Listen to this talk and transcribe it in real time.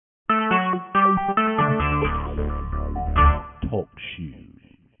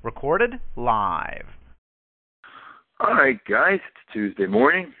Recorded live. All right, guys, it's Tuesday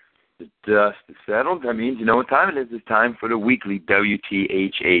morning. The dust is settled. That means you know what time it is. It's time for the weekly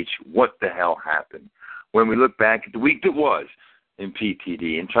WTHH. What the hell happened? When we look back at the week that was in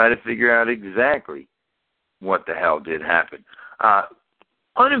PTD and try to figure out exactly what the hell did happen.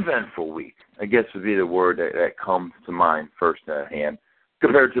 Uneventful week, I guess would be the word that comes to mind first at hand,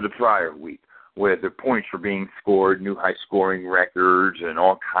 compared to the prior week, where the points were being scored, new high-scoring records, and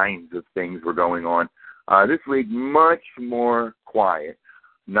all kinds of things were going on. This week, much more quiet.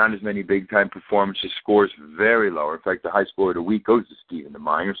 Not as many big-time performances, scores very low. In fact, the high score of the week goes to Stephen the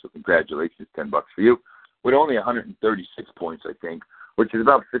Miner, so congratulations, $10 for you, with only 136 points, I think, which is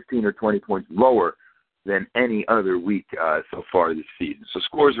about 15 or 20 points lower than any other week so far this season. So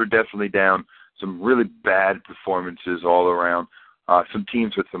scores are definitely down. Some really bad performances all around. Some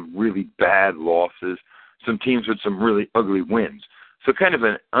teams with some really bad losses. Some teams with some really ugly wins. So kind of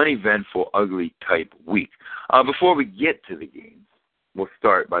an uneventful, ugly type week. Before we get to the games, we'll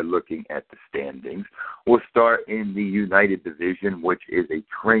start by looking at the standings. We'll start in the United Division, which is a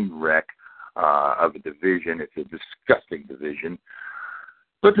train wreck of a division. It's a disgusting division.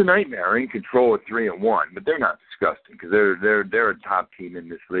 But the Nightmare are in control at 3-1, but they're not disgusting because they're a top team in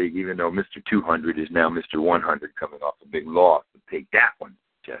this league, even though Mr. 200 is now Mr. 100 coming off a big loss. Take that one,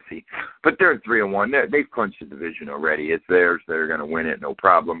 Jesse. But they're at 3-1. They've clinched the division already. It's theirs. They're going to win it, no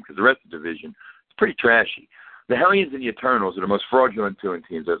problem, because the rest of the division is pretty trashy. The Hellions and the Eternals are the most fraudulent two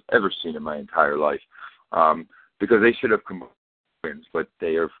teams I've ever seen in my entire life because they should have combined wins, but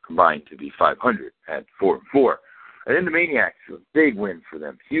they are combined to be 500 at 4-4. And then the Maniacs, a big win for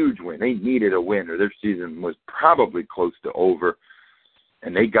them, huge win. They needed a win, or their season was probably close to over,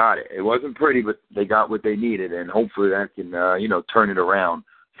 and they got it. It wasn't pretty, but they got what they needed, and hopefully that can, turn it around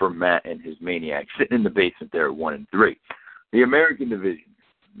for Matt and his Maniacs, sitting in the basement there at 1-3. The American Division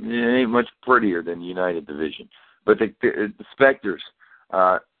ain't much prettier than the United Division, but the Spectres.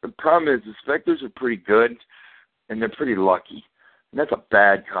 The problem is the Spectres are pretty good, and they're pretty lucky. And that's a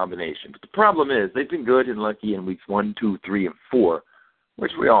bad combination. But the problem is they've been good and lucky in weeks 1, 2, 3, and 4,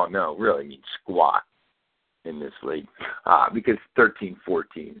 which we all know really means squat in this league because 13,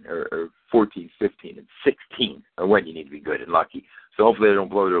 14, or 14, 15, and 16 are when you need to be good and lucky. So hopefully they don't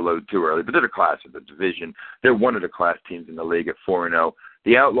blow their load too early. But they're the class of the division. They're one of the class teams in the league at 4-0.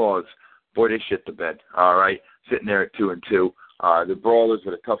 The Outlaws, boy, they shit the bed, all right, sitting there at 2-2. The Brawlers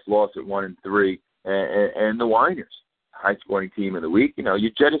with a tough loss at 1-3, and the Whiners, high-scoring team of the week.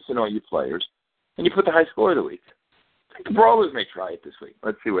 You jettison all your players, and you put the high score of the week. I think the Brawlers may try it this week.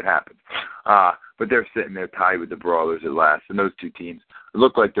 Let's see what happens. But they're sitting there tied with the Brawlers at last, and those two teams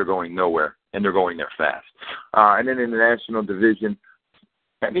look like they're going nowhere, and they're going there fast. And then in the National Division,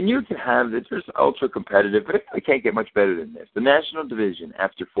 I mean, you can have this. It's ultra-competitive, but it can't get much better than this. The National Division,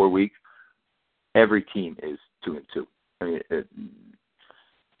 after 4 weeks, every team is 2-2. I mean,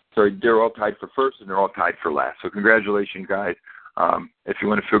 so they're all tied for first, and they're all tied for last. So congratulations, guys. If you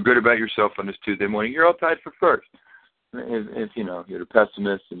want to feel good about yourself on this Tuesday morning, you're all tied for first. If you're the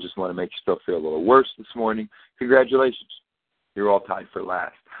pessimist and just want to make yourself feel a little worse this morning, congratulations. You're all tied for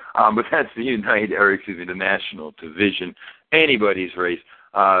last. But that's the the National Division. Anybody's race.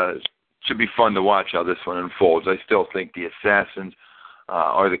 Should be fun to watch how this one unfolds. I still think the Assassins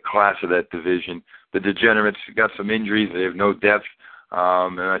are the class of that division. The Degenerates got some injuries. They have no depth.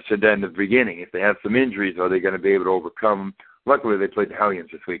 And I said that in the beginning. If they have some injuries, are they going to be able to overcome them? Luckily, they played the Hellions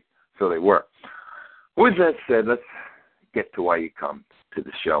this week, so they were. With that said, let's get to why you come to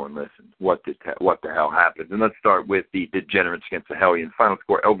the show and listen. What the hell happened? And let's start with the Degenerates against the Hellions. Final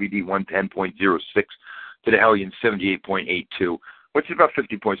score, LVD 110.06 to the Hellions 78.82, which is about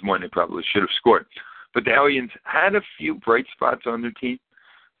 50 points more than they probably should have scored. But the Hellions had a few bright spots on their team,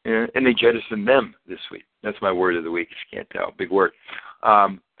 and they jettisoned them this week. That's my word of the week, if you can't tell. Big word.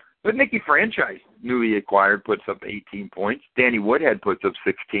 But Nicky Franchise, newly acquired, puts up 18 points. Danny Woodhead puts up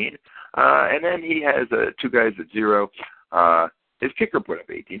 16. And then he has 2 guys at 0. His kicker put up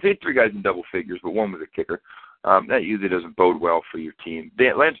 18. So he had 3 guys in double figures, but 1 was a kicker. That usually doesn't bode well for your team.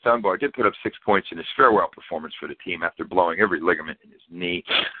 Lance Dunbar did put up 6 points in his farewell performance for the team after blowing every ligament in his knee.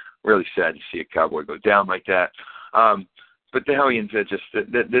 Really sad to see a Cowboy go down like that. But the Hellions,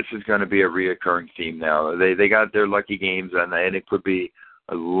 this is going to be a reoccurring theme now. They got their lucky games, and it could be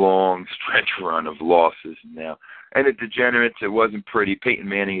a long stretch run of losses now. And the Degenerates, it wasn't pretty. Peyton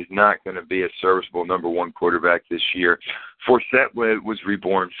Manning is not going to be a serviceable number 1 quarterback this year. Forsett was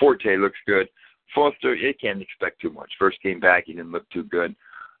reborn. Forte looks good. Foster, you can't expect too much. First game back, he didn't look too good.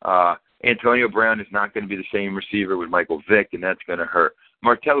 Antonio Brown is not going to be the same receiver with Michael Vick, and that's going to hurt.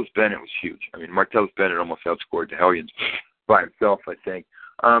 Martellus Bennett was huge. I mean, Martellus Bennett almost outscored the Hellions. by himself, I think.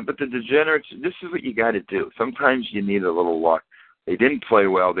 But the Degenerates, this is what you got to do. Sometimes you need a little luck. They didn't play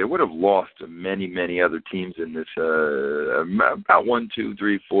well. They would have lost to many, many other teams in this, about 1, 2,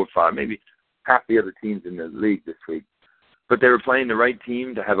 3, 4, 5, maybe half the other teams in the league this week. But they were playing the right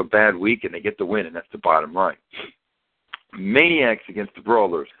team to have a bad week, and they get the win, and that's the bottom line. Maniacs against the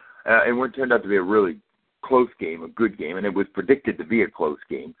Brawlers. And what turned out to be a really close game, a good game, and it was predicted to be a close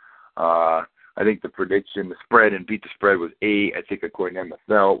game. I think the prediction, the spread, and beat the spread was 8. I think according to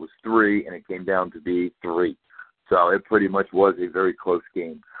MSL, it was 3, and it came down to be 3. So it pretty much was a very close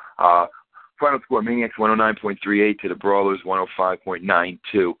game. Final score, Maniacs 109.38 to the Brawlers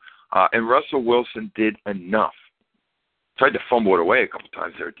 105.92. And Russell Wilson did enough. Tried to fumble it away a couple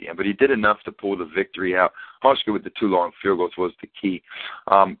times there at the end, but he did enough to pull the victory out. Husker with the 2 long field goals was the key.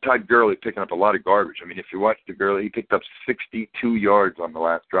 Todd Gurley picking up a lot of garbage. I mean, if you watch the Gurley, he picked up 62 yards on the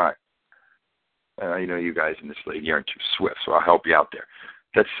last drive. I know you guys in this league, you aren't too swift, so I'll help you out there.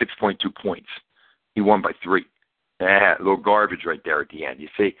 That's 6.2 points. He won by 3. A little garbage right there at the end, you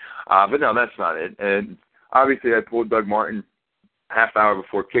see. But no, that's not it. And obviously I pulled Doug Martin half hour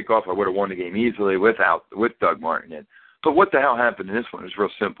before kickoff. I would have won the game easily with Doug Martin in. But what the hell happened in this one? It was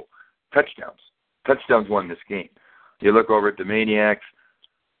real simple. Touchdowns. Touchdowns won this game. You look over at the Maniacs,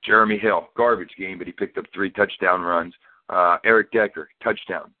 Jeremy Hill, garbage game, but he picked up 3 touchdown runs. Eric Decker,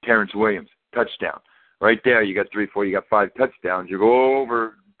 touchdown. Terrence Williams, touchdown. Right there, you got 3, 4, you got 5 touchdowns. You go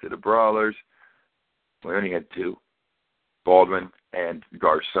over to the Brawlers. We only had 2. Baldwin and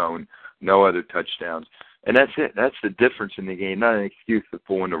Garcon, no other touchdowns. And that's it. That's the difference in the game. Not an excuse for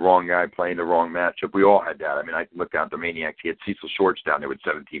pulling the wrong guy, playing the wrong matchup. We all had that. I mean, I can look down at the Maniacs. He had Cecil Shorts down there with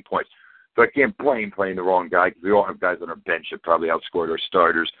 17 points. So I can't blame playing the wrong guy because we all have guys on our bench that probably outscored our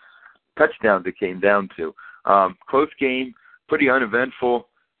starters. Touchdowns it came down to. Close game, pretty uneventful.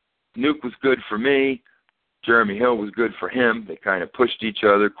 Nuke was good for me. Jeremy Hill was good for him. They kind of pushed each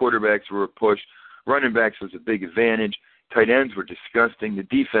other. Quarterbacks were pushed. Running backs was a big advantage. Tight ends were disgusting. The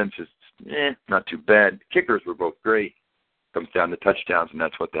defense is not too bad. The kickers were both great. Comes down to touchdowns, and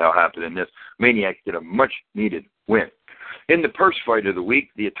that's what the hell happened in this. Maniacs get a much-needed win. In the purse fight of the week,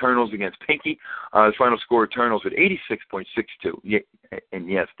 the Eternals against Pinky. The final score, Eternals with 86.62. And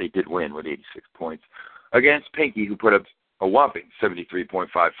yes, they did win with 86 points. Against Pinky, who put up a whopping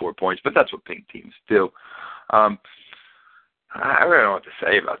 73.54 points, but that's what Pink teams do. I really don't know what to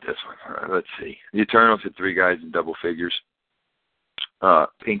say about this one. Let's see. The Eternals had 3 guys in double figures.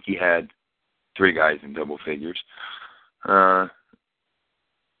 Pinky had 3 guys in double figures.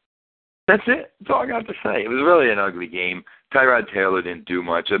 That's it. That's all I got to say. It was really an ugly game. Tyrod Taylor didn't do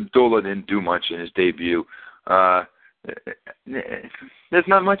much. Abdullah didn't do much in his debut. There's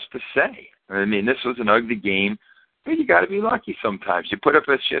not much to say. I mean, this was an ugly game. But you got to be lucky sometimes. You put up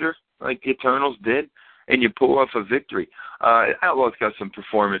a shitter like the Eternals did, and you pull off a victory. Outlaws got some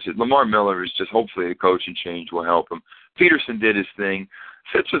performances. Lamar Miller is just, hopefully the coaching change will help him. Peterson did his thing.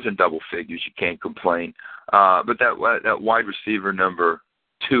 Fitz was in double figures. You can't complain. But that wide receiver number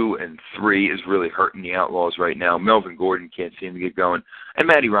 2 and 3 is really hurting the Outlaws right now. Melvin Gordon can't seem to get going. And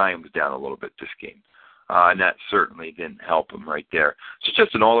Matty Ryan was down a little bit this game. And that certainly didn't help him right there. So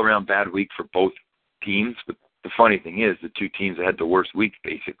just an all-around bad week for both teams. But the funny thing is, the 2 teams that had the worst week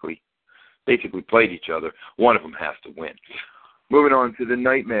basically played each other. One of them has to win. Moving on to the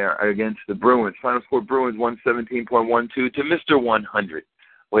Nightmare against the Bruins. Final score, Bruins 117.12 to Mr. 100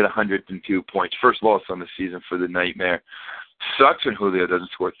 with 102 points. First loss on the season for the Nightmare. Sucks when Julio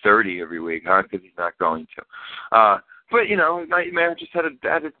doesn't score 30 every week, huh? Because he's not going to. But, Nightmare just had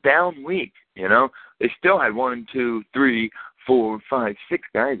a down week, They still had 1, 2, 3, 4, 5, 6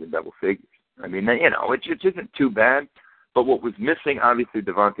 guys in double figures. I mean, it just isn't too bad. But what was missing, obviously,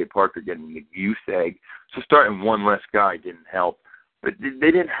 Devontae Parker getting the goose egg. So starting one less guy didn't help. But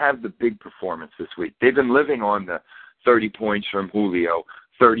they didn't have the big performance this week. They've been living on the 30 points from Julio,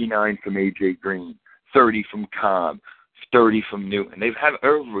 39 from A.J. Green, 30 from Cobb, 30 from Newton. They've had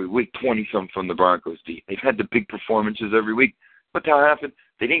every week 20-some from the Broncos D. They've had the big performances every week. What the hell happened?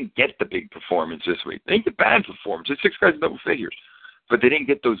 They didn't get the big performance this week. They didn't get bad performances. 6 guys in double figures. But they didn't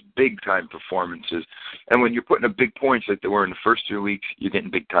get those big-time performances. And when you're putting up big points like they were in the first 2 weeks, you're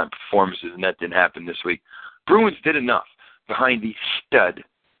getting big-time performances, and that didn't happen this week. Bruins did enough behind the stud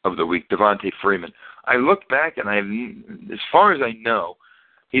of the week, Devontae Freeman. I looked back, and as far as I know,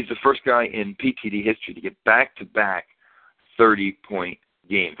 he's the first guy in PTD history to get back-to-back 30-point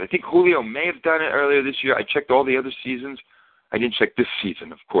games. I think Julio may have done it earlier this year. I checked all the other seasons. I didn't check this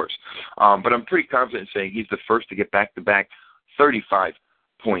season, of course. But I'm pretty confident in saying he's the first to get back-to-back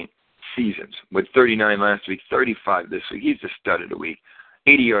 35-point seasons with 39 last week, 35 this week. He's the stud of the week.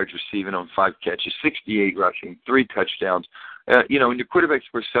 80 yards receiving on 5 catches, 68 rushing, 3 touchdowns. When your quarterback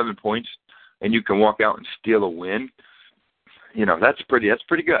scores 7 points and you can walk out and steal a win, that's pretty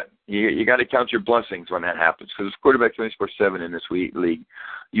good. You got to count your blessings when that happens, because if quarterbacks only score 7 in this league,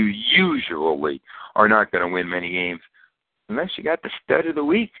 you usually are not going to win many games unless you got the stud of the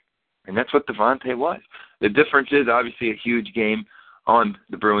week, and that's what Devontae was. The difference is obviously a huge game on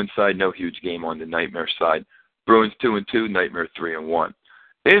the Bruins side, no huge game on the Nightmare side. Bruins 2-2, Nightmare 3-1.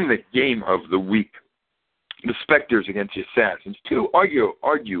 In the game of the week, the Spectres against the Assassins,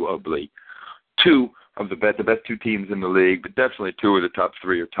 arguably two of the best 2 teams in the league, but definitely 2 of the top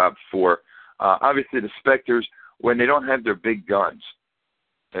 3 or top 4. Obviously, the Spectres, when they don't have their big guns,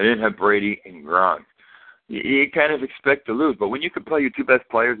 they didn't have Brady and Gronk, you kind of expect to lose. But when you can play your 2 best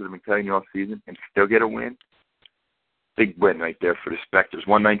players that have been telling you all season and still get a win, big win right there for the Spectres.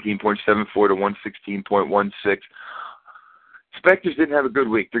 119.74 to 116.16. Spectres didn't have a good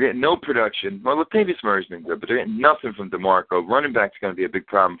week. They're getting no production. Well, Latavius Murray's been good, but they're getting nothing from DeMarco. Running back's going to be a big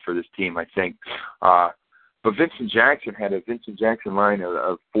problem for this team, I think. But Vincent Jackson had a Vincent Jackson line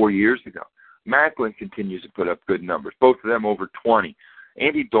of 4 years ago. Macklin continues to put up good numbers, both of them over 20.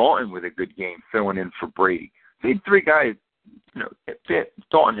 Andy Dalton with a good game, filling in for Brady. They had 3 guys,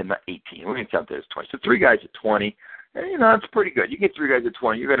 Dalton had not 18. We're going to count that as 20. So 3 guys at 20. And, that's pretty good. You get 3 guys at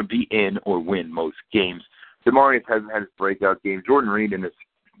 20, you're going to be in or win most games. Demarius hasn't had his breakout game. Jordan Reed and this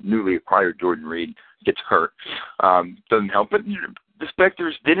newly acquired Jordan Reed gets hurt. Doesn't help. But the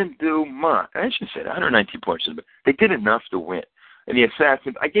Spectres didn't do much. I shouldn't say that. 119 points, but they did enough to win. And the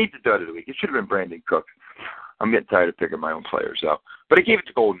Assassins, I gave the dud of the week. It should have been Brandon Cooks. I'm getting tired of picking my own players, though. But I gave it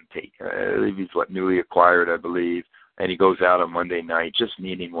to Golden Tate. He's newly acquired, I believe. And he goes out on Monday night just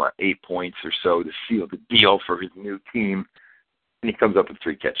needing, 8 points or so to seal the deal for his new team. And he comes up with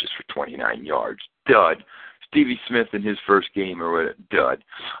 3 catches for 29 yards. Dud. Stevie Smith in his first game, or what? Dud.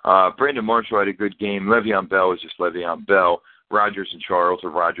 Brandon Marshall had a good game. Le'Veon Bell is just Le'Veon Bell. Rogers and Charles are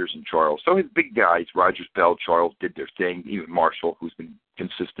Rogers and Charles. So his big guys, Rogers, Bell, Charles, did their thing. Even Marshall, who's been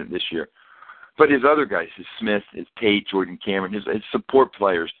consistent this year. But his other guys, his Smith, his Tate, Jordan Cameron, his support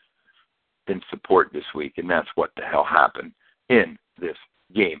players didn't support this week, and that's what the hell happened in this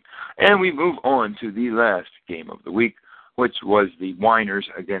game. And we move on to the last game of the week, which was the Whiners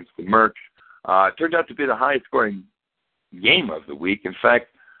against the Mercs. It turned out to be the highest scoring game of the week. In fact,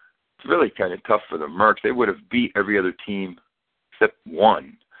 it's really kind of tough for the Mercs. They would have beat every other team except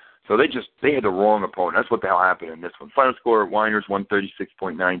one. So they had the wrong opponent. That's what the hell happened in this one. Final score, Whiners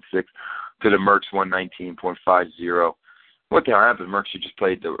 136.96 to the Mercs 119.50. What the hell happened? Mercs just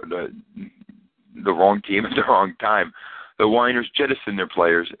played the wrong team at the wrong time. The Whiners jettison their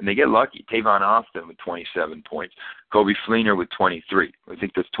players, and they get lucky. Tavon Austin with 27 points. Kobe Fleener with 23. I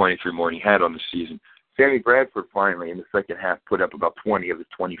think that's 23 more than he had on the season. Sammy Bradford finally, in the second half, put up about 20 of his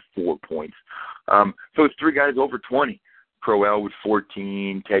 24 points. So it's 3 guys over 20. Crowell with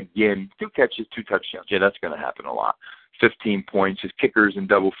 14. Ted Ginn, 2 catches, 2 touchdowns. Yeah, that's going to happen a lot. 15 points. His kickers in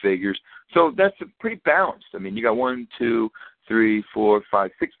double figures. So that's pretty balanced. I mean, you got 1, 2, 3, 4,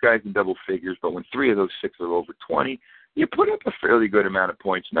 5, 6 guys in double figures, but when 3 of those 6 are over 20, you put up a fairly good amount of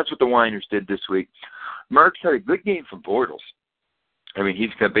points, and that's what the Whiners did this week. Merckx had a good game from Bortles. I mean, he's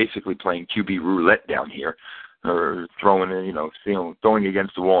basically playing QB roulette down here, or throwing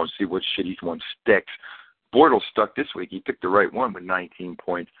against the wall and see what shitty one sticks. Bortles stuck this week. He picked the right one with 19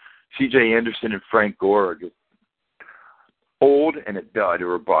 points. C.J. Anderson and Frank Gore are just old and a dud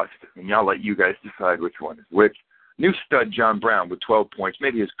or a bust, and I'll let you guys decide which one is which. New stud John Brown with 12 points,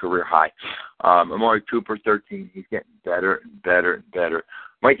 maybe his career high. Amari Cooper, 13. He's getting better and better and better.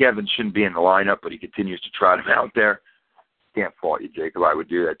 Mike Evans shouldn't be in the lineup, but he continues to trot him out there. Can't fault you, Jacob. I would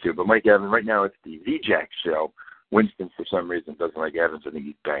do that too. But Mike Evans, right now it's the Z-Jack show. Winston, for some reason, doesn't like Evans. I think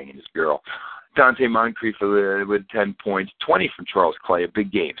he's banging his girl. Dante Moncrief with 10 points, 20 from Charles Clay, a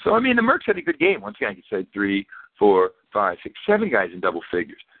big game. So, I mean, the Mercs had a good game. Once again, I could say 3, 4, 5, 6, 7 guys in double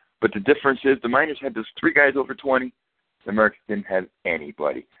figures. But the difference is the Miners had those 3 guys over 20. The Mercs didn't have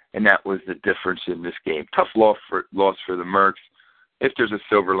anybody. And that was the difference in this game. Tough loss for the Mercs. If there's a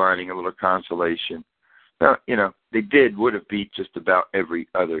silver lining, a little consolation. Well, they would have beat just about every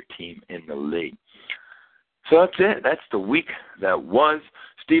other team in the league. So that's it. That's the week that was.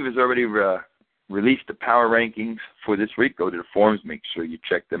 Steve has already released the power rankings for this week. Go to the forums. Make sure you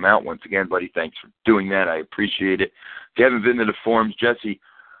check them out. Once again, buddy, thanks for doing that. I appreciate it. If you haven't been to the forums, Jesse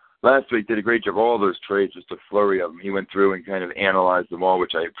last week did a great job. All those trades, just a flurry of them. He went through and kind of analyzed them all,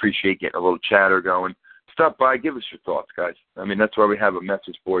 which I appreciate, getting a little chatter going. Stop by. Give us your thoughts, guys. I mean, that's why we have a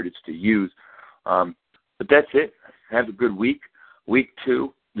message board. It's to use. But that's it. Have a good week. Week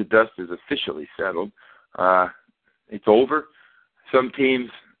 2, the dust is officially settled. It's over. Some teams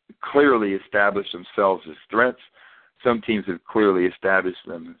clearly established themselves as threats. Some teams have clearly established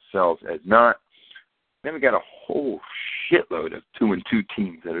themselves as not. Then we got a whole shitload of 2-2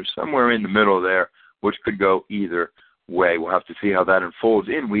 teams that are somewhere in the middle there, which could go either way. We'll have to see how that unfolds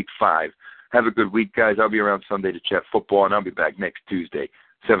in Week 5. Have a good week, guys. I'll be around Sunday to chat football, and I'll be back next Tuesday,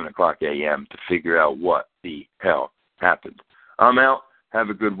 7 o'clock a.m., to figure out what the hell happened. I'm out. Have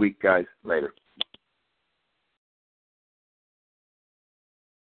a good week, guys. Later.